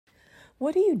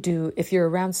What do you do if you're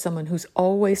around someone who's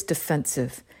always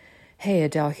defensive? Hey,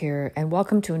 Adele here, and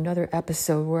welcome to another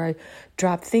episode where I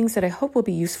drop things that I hope will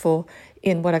be useful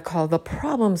in what I call the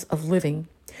problems of living,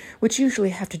 which usually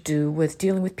have to do with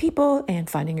dealing with people and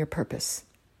finding your purpose.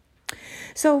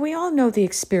 So we all know the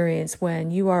experience when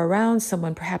you are around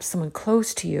someone, perhaps someone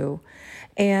close to you,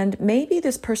 and maybe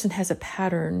this person has a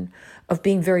pattern of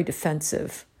being very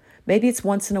defensive. Maybe it's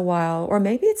once in a while, or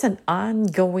maybe it's an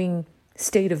ongoing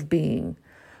state of being.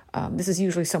 This is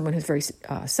usually someone who's very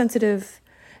sensitive,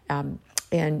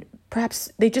 and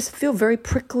perhaps they just feel very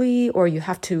prickly, or you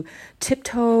have to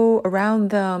tiptoe around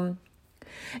them.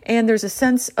 And there's a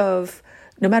sense of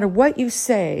no matter what you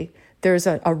say, there's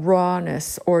a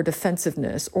rawness or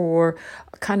defensiveness or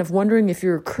kind of wondering if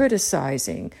you're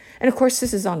criticizing. And of course,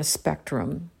 this is on a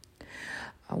spectrum.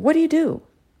 What do you do?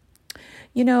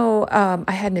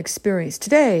 I had an experience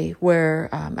today where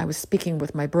I was speaking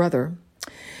with my brother.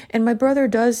 And my brother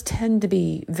does tend to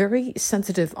be very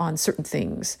sensitive on certain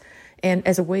things. And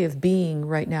as a way of being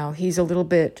right now, he's a little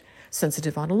bit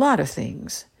sensitive on a lot of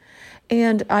things.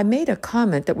 And I made a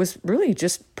comment that was really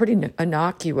just pretty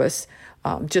innocuous,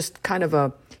 just kind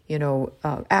of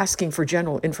asking for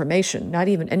general information, not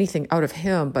even anything out of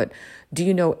him, but do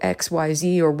you know X, Y,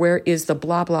 Z, or where is the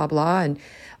blah, blah, blah? And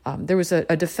there was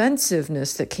a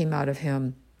defensiveness that came out of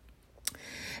him.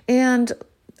 And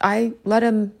I let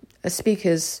him speak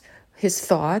his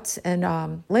thoughts.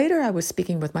 And later I was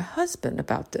speaking with my husband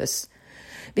about this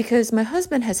because my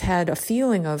husband has had a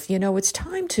feeling of, it's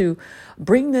time to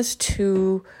bring this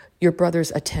to your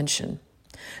brother's attention.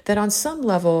 That on some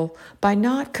level, by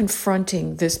not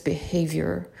confronting this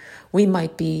behavior, we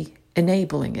might be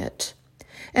enabling it.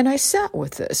 And I sat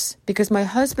with this because my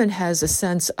husband has a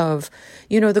sense of,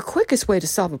 the quickest way to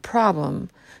solve a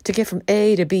problem, to get from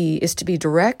A to B, is to be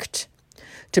direct,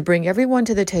 to bring everyone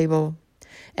to the table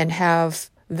and have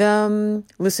them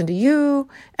listen to you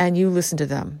and you listen to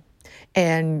them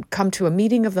and come to a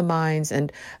meeting of the minds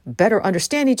and better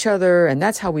understand each other. And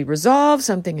that's how we resolve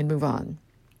something and move on.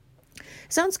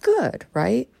 Sounds good,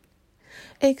 right?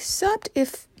 Except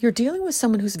if you're dealing with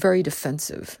someone who's very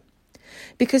defensive,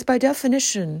 because by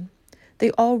definition,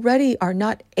 they already are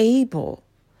not able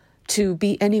to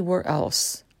be anywhere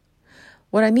else.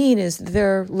 What I mean is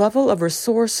their level of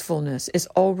resourcefulness is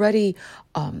already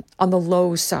on the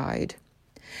low side.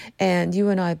 And you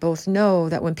and I both know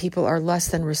that when people are less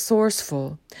than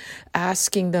resourceful,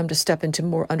 asking them to step into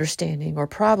more understanding or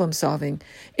problem solving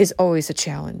is always a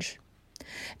challenge.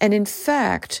 And in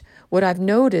fact, what I've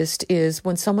noticed is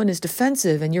when someone is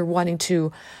defensive and you're wanting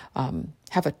to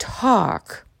have a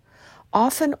talk,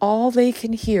 often all they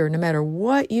can hear, no matter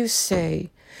what you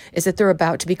say, is that they're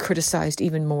about to be criticized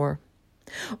even more,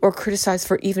 or criticized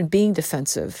for even being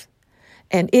defensive.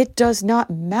 And it does not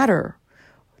matter.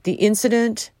 The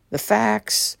incident, the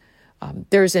facts,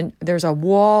 there's a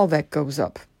wall that goes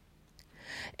up.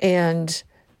 And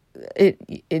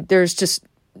there's just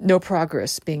no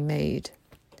progress being made.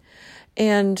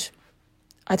 And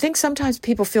I think sometimes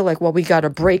people feel like, well, we got to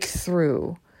break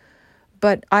through.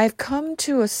 But I've come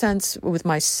to a sense with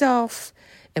myself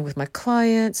and with my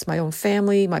clients, my own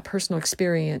family, my personal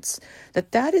experience,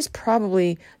 that is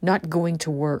probably not going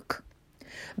to work.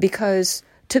 Because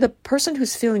to the person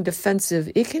who's feeling defensive,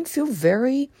 it can feel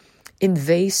very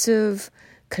invasive,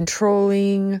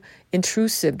 controlling,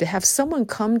 intrusive to have someone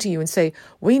come to you and say,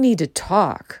 we need to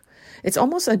talk. It's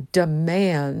almost a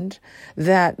demand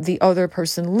that the other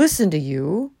person listen to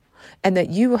you and that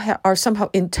you are somehow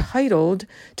entitled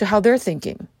to how they're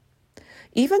thinking.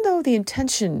 Even though the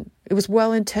intention, it was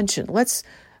well-intentioned. Let's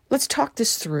talk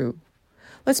this through.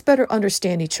 Let's better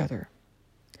understand each other.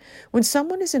 When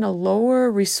someone is in a lower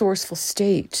resourceful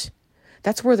state,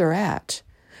 that's where they're at.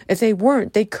 If they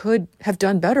weren't, they could have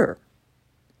done better.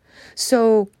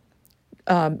 So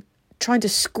trying to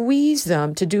squeeze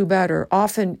them to do better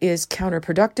often is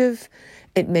counterproductive.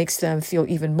 It makes them feel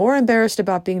even more embarrassed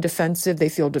about being defensive. They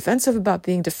feel defensive about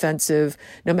being defensive.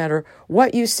 No matter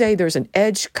what you say, there's an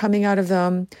edge coming out of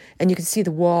them, and you can see the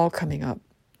wall coming up.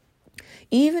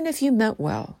 Even if you meant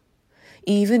well,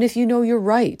 even if you know you're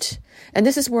right. And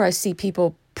this is where I see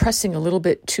people pressing a little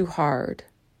bit too hard,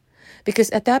 because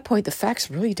at that point, the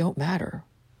facts really don't matter.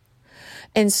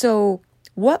 And so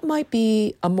what might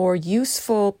be a more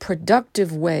useful,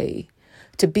 productive way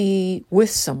to be with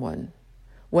someone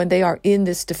when they are in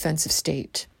this defensive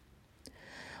state?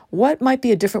 What might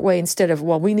be a different way instead of,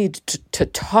 well, we need to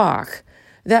talk?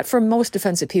 That for most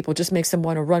defensive people just makes them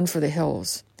want to run for the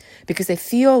hills because they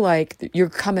feel like you're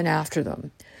coming after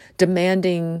them,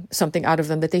 demanding something out of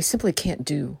them that they simply can't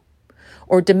do,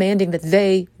 or demanding that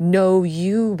they know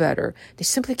you better. They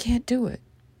simply can't do it.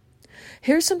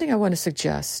 Here's something I want to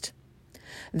suggest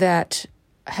that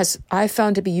I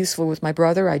found to be useful with my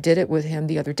brother. I did it with him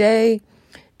the other day,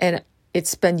 and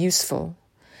it's been useful.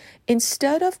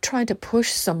 Instead of trying to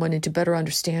push someone into better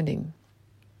understanding,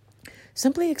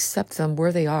 simply accept them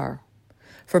where they are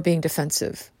for being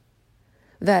defensive.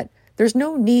 That there's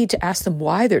no need to ask them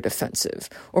why they're defensive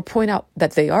or point out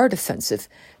that they are defensive.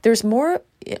 There's more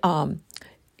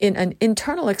in an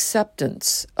internal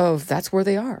acceptance of that's where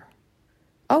they are.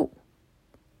 Oh,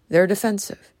 they're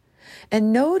defensive.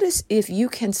 And notice if you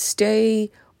can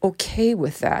stay okay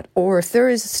with that, or if there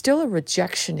is still a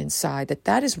rejection inside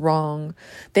that is wrong.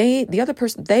 The other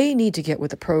person, they need to get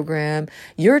with the program.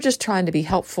 You're just trying to be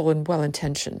helpful and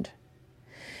well-intentioned.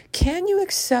 Can you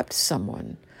accept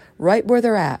someone right where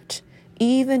they're at,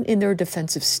 even in their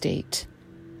defensive state,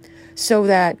 so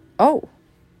that, oh,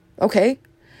 okay.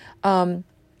 And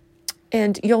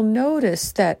you'll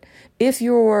notice that if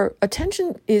your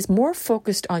attention is more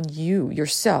focused on you,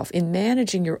 yourself, in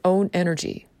managing your own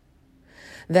energy,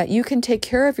 that you can take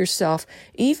care of yourself,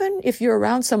 even if you're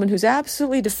around someone who's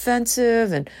absolutely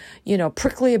defensive and,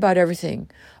 prickly about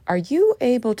everything. Are you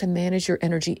able to manage your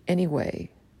energy anyway?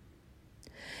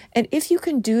 And if you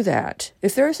can do that,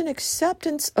 if there is an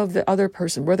acceptance of the other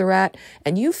person where they're at,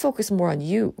 and you focus more on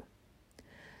you,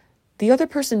 the other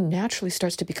person naturally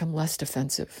starts to become less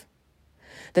defensive.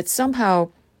 That somehow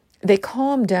they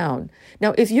calm down.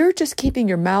 Now, if you're just keeping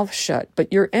your mouth shut,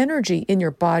 but your energy in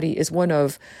your body is one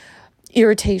of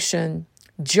irritation,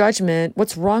 judgment,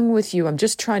 what's wrong with you? I'm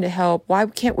just trying to help. Why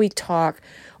can't we talk?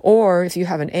 Or if you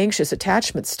have an anxious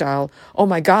attachment style, oh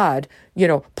my God,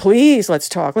 please let's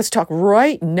talk. Let's talk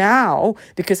right now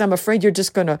because I'm afraid you're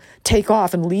just going to take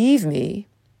off and leave me.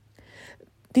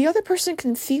 The other person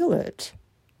can feel it.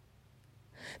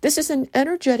 This is an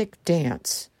energetic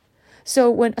dance.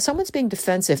 So when someone's being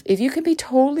defensive, if you can be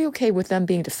totally okay with them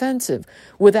being defensive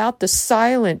without the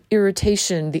silent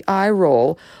irritation, the eye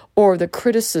roll, or the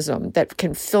criticism that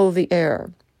can fill the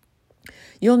air,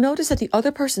 you'll notice that the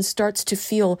other person starts to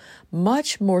feel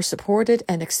much more supported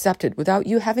and accepted without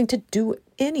you having to do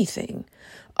anything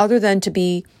other than to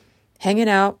be hanging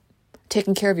out,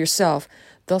 taking care of yourself.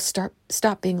 They'll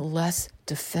stop being less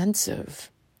defensive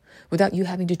without you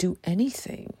having to do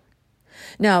anything.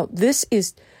 Now, this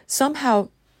is somehow,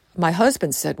 my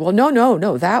husband said, well,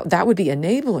 no, that would be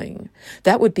enabling.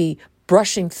 That would be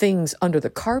brushing things under the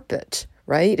carpet,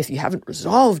 right? If you haven't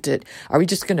resolved it, are we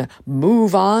just going to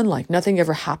move on like nothing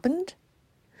ever happened?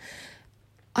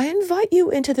 I invite you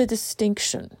into the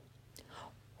distinction.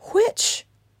 Which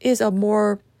is a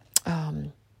more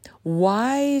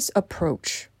wise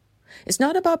approach? It's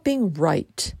not about being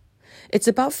right. It's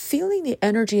about feeling the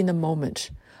energy in the moment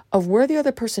of where the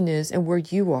other person is and where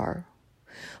you are.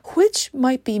 Which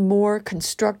might be more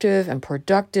constructive and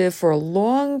productive for a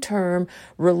long-term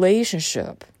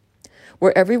relationship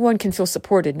where everyone can feel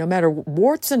supported, no matter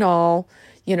warts and all,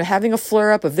 having a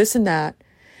flare-up of this and that,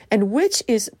 and which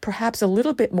is perhaps a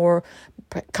little bit more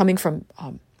coming from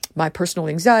my personal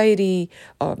anxiety,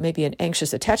 or maybe an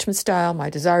anxious attachment style, my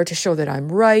desire to show that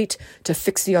I'm right, to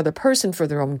fix the other person for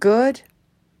their own good.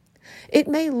 It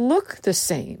may look the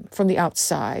same from the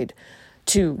outside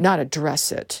to not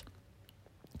address it,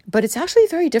 but it's actually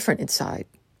very different inside.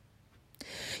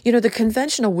 The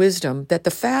conventional wisdom that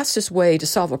the fastest way to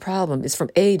solve a problem is from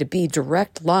A to B,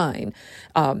 direct line,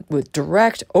 with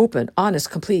direct, open, honest,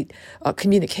 complete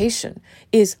communication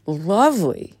is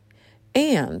lovely.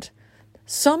 And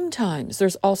sometimes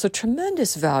there's also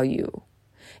tremendous value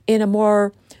in a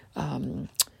more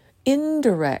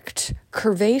indirect,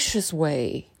 curvaceous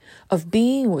way of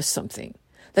being with something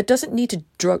that doesn't need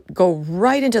to go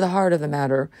right into the heart of the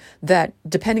matter, that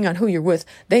depending on who you're with,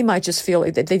 they might just feel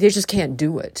like they just can't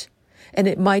do it. And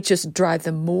it might just drive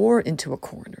them more into a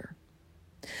corner.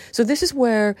 So this is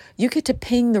where you get to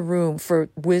ping the room for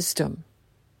wisdom.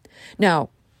 Now,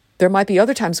 there might be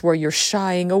other times where you're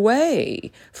shying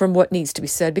away from what needs to be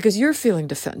said because you're feeling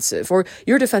defensive, or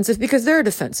you're defensive because they're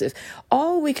defensive.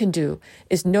 All we can do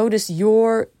is notice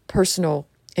your personal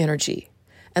energy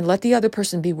and let the other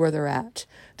person be where they're at.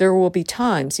 There will be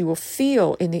times you will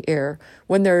feel in the air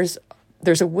when there's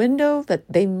a window that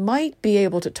they might be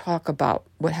able to talk about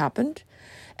what happened.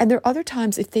 And there are other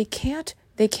times if they can't,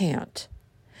 they can't.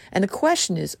 And the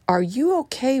question is, are you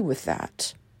okay with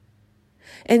that?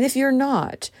 And if you're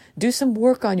not, do some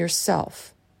work on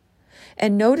yourself.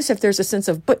 And notice if there's a sense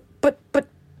of, but.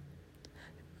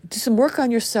 Do some work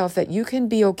on yourself that you can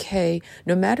be okay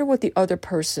no matter what the other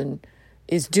person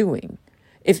is doing.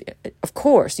 If, of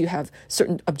course, you have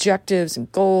certain objectives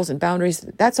and goals and boundaries,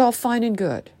 that's all fine and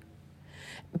good.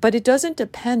 But it doesn't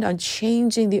depend on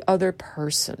changing the other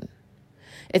person.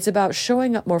 It's about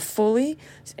showing up more fully,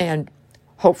 and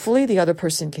hopefully the other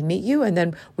person can meet you, and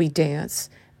then we dance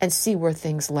and see where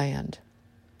things land.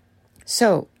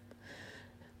 So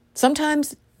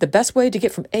sometimes the best way to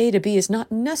get from A to B is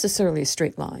not necessarily a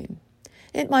straight line.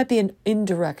 It might be an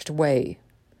indirect way.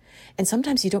 And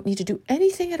sometimes you don't need to do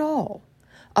anything at all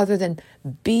other than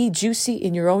be juicy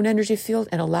in your own energy field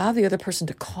and allow the other person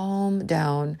to calm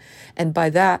down, and by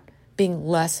that, being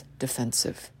less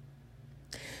defensive.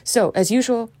 So, as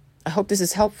usual, I hope this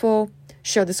is helpful.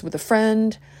 Share this with a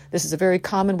friend. This is a very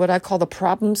common, what I call the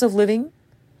problems of living.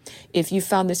 If you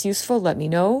found this useful, let me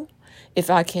know. If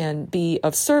I can be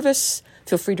of service,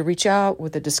 feel free to reach out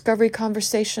with a discovery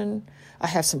conversation. I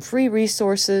have some free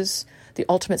resources. The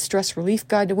Ultimate Stress Relief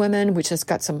Guide to Women, which has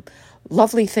got some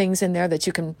lovely things in there that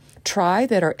you can try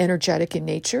that are energetic in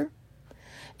nature.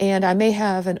 And I may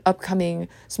have an upcoming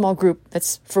small group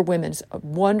that's for women. It's a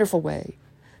wonderful way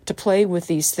to play with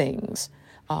these things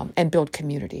and build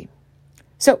community.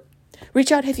 So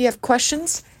reach out if you have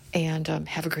questions, and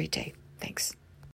have a great day. Thanks.